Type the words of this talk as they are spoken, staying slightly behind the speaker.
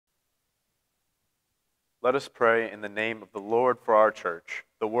Let us pray in the name of the Lord for our church,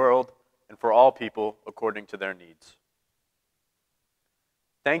 the world, and for all people according to their needs.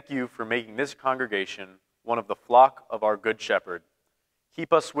 Thank you for making this congregation one of the flock of our Good Shepherd.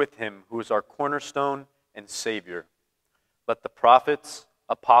 Keep us with him who is our cornerstone and Savior. Let the prophets,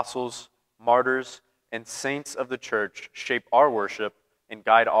 apostles, martyrs, and saints of the church shape our worship and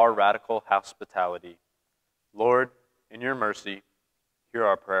guide our radical hospitality. Lord, in your mercy, hear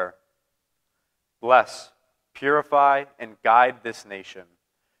our prayer. Bless, purify, and guide this nation.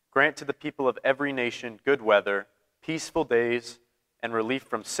 Grant to the people of every nation good weather, peaceful days, and relief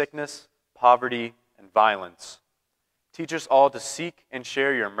from sickness, poverty, and violence. Teach us all to seek and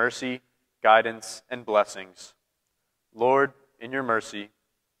share your mercy, guidance, and blessings. Lord, in your mercy,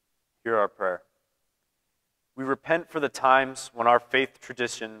 hear our prayer. We repent for the times when our faith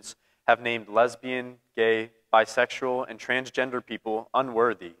traditions have named lesbian, gay, bisexual, and transgender people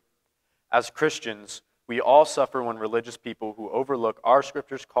unworthy. As Christians, we all suffer when religious people who overlook our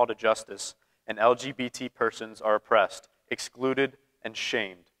scripture's call to justice and LGBT persons are oppressed, excluded, and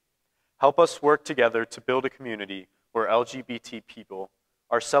shamed. Help us work together to build a community where LGBT people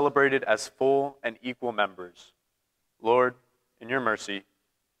are celebrated as full and equal members. Lord, in your mercy,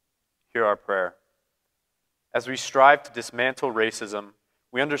 hear our prayer. As we strive to dismantle racism,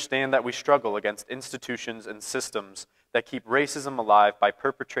 we understand that we struggle against institutions and systems that keep racism alive by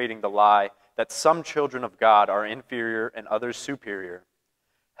perpetrating the lie that some children of God are inferior and others superior.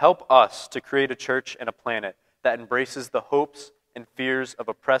 Help us to create a church and a planet that embraces the hopes and fears of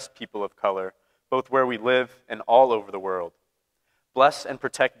oppressed people of color, both where we live and all over the world. Bless and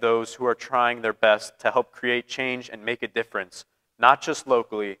protect those who are trying their best to help create change and make a difference, not just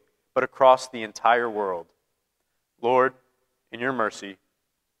locally, but across the entire world. Lord, in your mercy,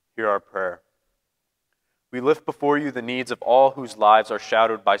 hear our prayer. We lift before you the needs of all whose lives are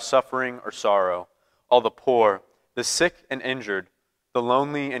shadowed by suffering or sorrow, all the poor, the sick and injured, the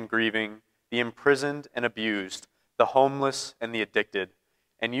lonely and grieving, the imprisoned and abused, the homeless and the addicted,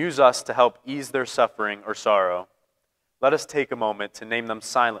 and use us to help ease their suffering or sorrow. Let us take a moment to name them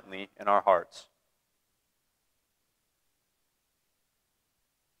silently in our hearts.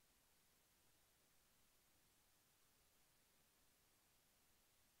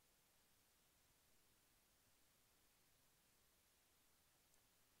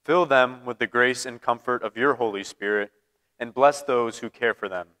 Fill them with the grace and comfort of your Holy Spirit, and bless those who care for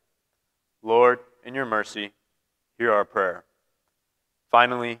them. Lord, in your mercy, hear our prayer.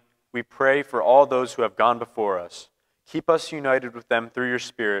 Finally, we pray for all those who have gone before us. Keep us united with them through your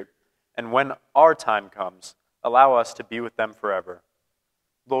Spirit, and when our time comes, allow us to be with them forever.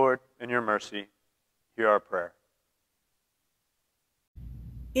 Lord, in your mercy, hear our prayer.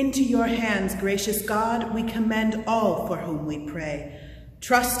 Into your hands, gracious God, we commend all for whom we pray,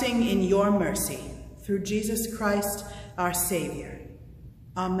 trusting in your mercy, through Jesus Christ, our Savior.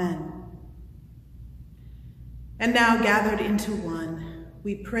 Amen. And now, gathered into one,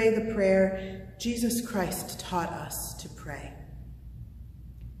 we pray the prayer Jesus Christ taught us to pray.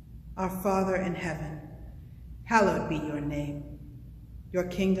 Our Father in heaven, hallowed be your name. Your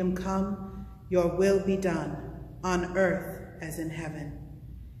kingdom come, your will be done, on earth as in heaven.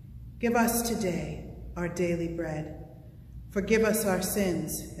 Give us today our daily bread. Forgive us our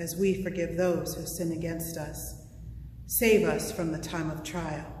sins as we forgive those who sin against us. Save us from the time of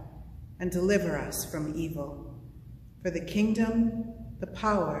trial and deliver us from evil. For the kingdom, the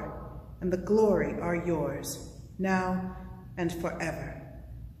power, and the glory are yours, now and forever.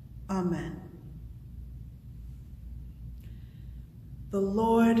 Amen. The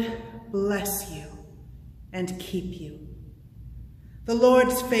Lord bless you and keep you. The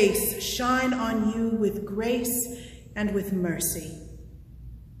Lord's face shine on you with grace and with mercy.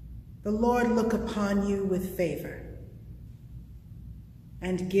 The Lord look upon you with favor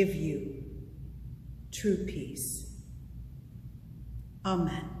and give you true peace.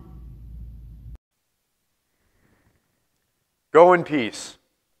 Amen. Go in peace.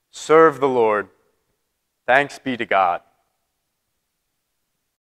 Serve the Lord. Thanks be to God.